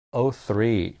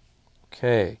O3.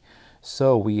 Okay,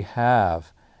 so we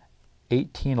have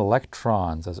 18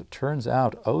 electrons. As it turns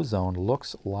out, ozone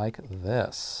looks like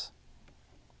this.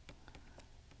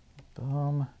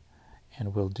 Boom.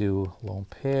 And we'll do lone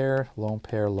pair, lone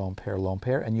pair, lone pair, lone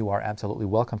pair. And you are absolutely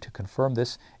welcome to confirm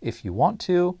this if you want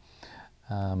to.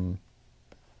 Well,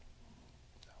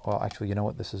 actually, you know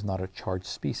what? This is not a charged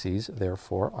species.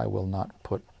 Therefore, I will not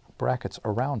put brackets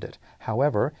around it.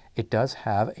 However, it does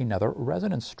have another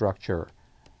resonance structure.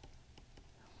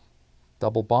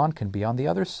 Double bond can be on the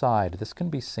other side. This can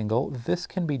be single. This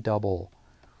can be double.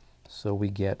 So we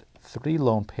get 3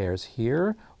 lone pairs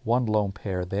here, 1 lone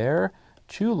pair there,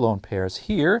 2 lone pairs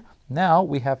here. Now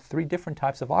we have 3 different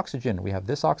types of oxygen. We have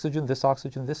this oxygen, this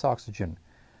oxygen, this oxygen.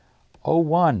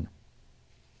 O1.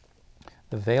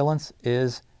 The valence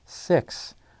is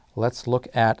 6. Let's look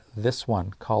at this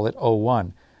one. Call it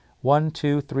O1. 1,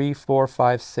 2, 3, 4,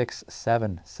 5, 6,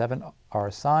 7. 7 are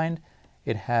assigned.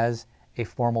 It has a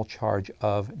formal charge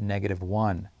of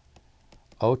 -1.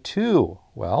 O2.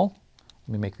 Well,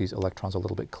 let me make these electrons a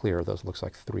little bit clearer. Those looks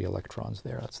like 3 electrons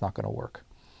there. That's not going to work.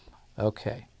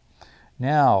 Okay.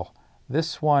 Now,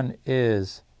 this one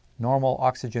is normal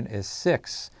oxygen is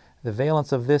 6. The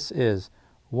valence of this is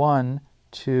 1,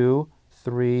 2,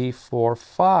 3, 4,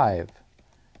 5.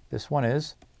 This one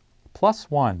is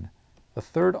 +1. The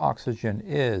third oxygen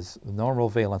is the normal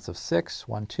valence of 6.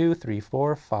 1, 2, 3,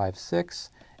 4, 5, 6.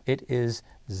 It is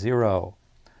 0.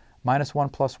 -1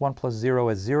 + 1 + 0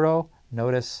 is 0.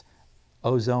 Notice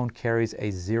ozone carries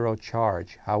a 0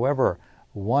 charge. However,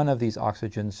 one of these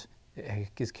oxygens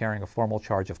is carrying a formal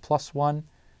charge of +1,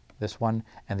 this one,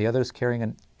 and the other is carrying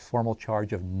a formal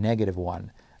charge of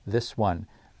 -1, this one.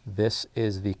 This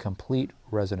is the complete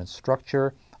resonance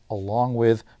structure along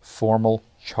with formal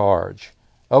charge.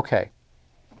 Okay,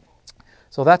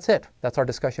 so that's it. That's our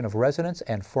discussion of resonance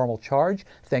and formal charge.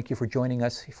 Thank you for joining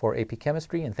us for AP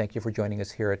Chemistry, and thank you for joining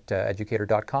us here at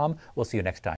Educator.com. We'll see you next time.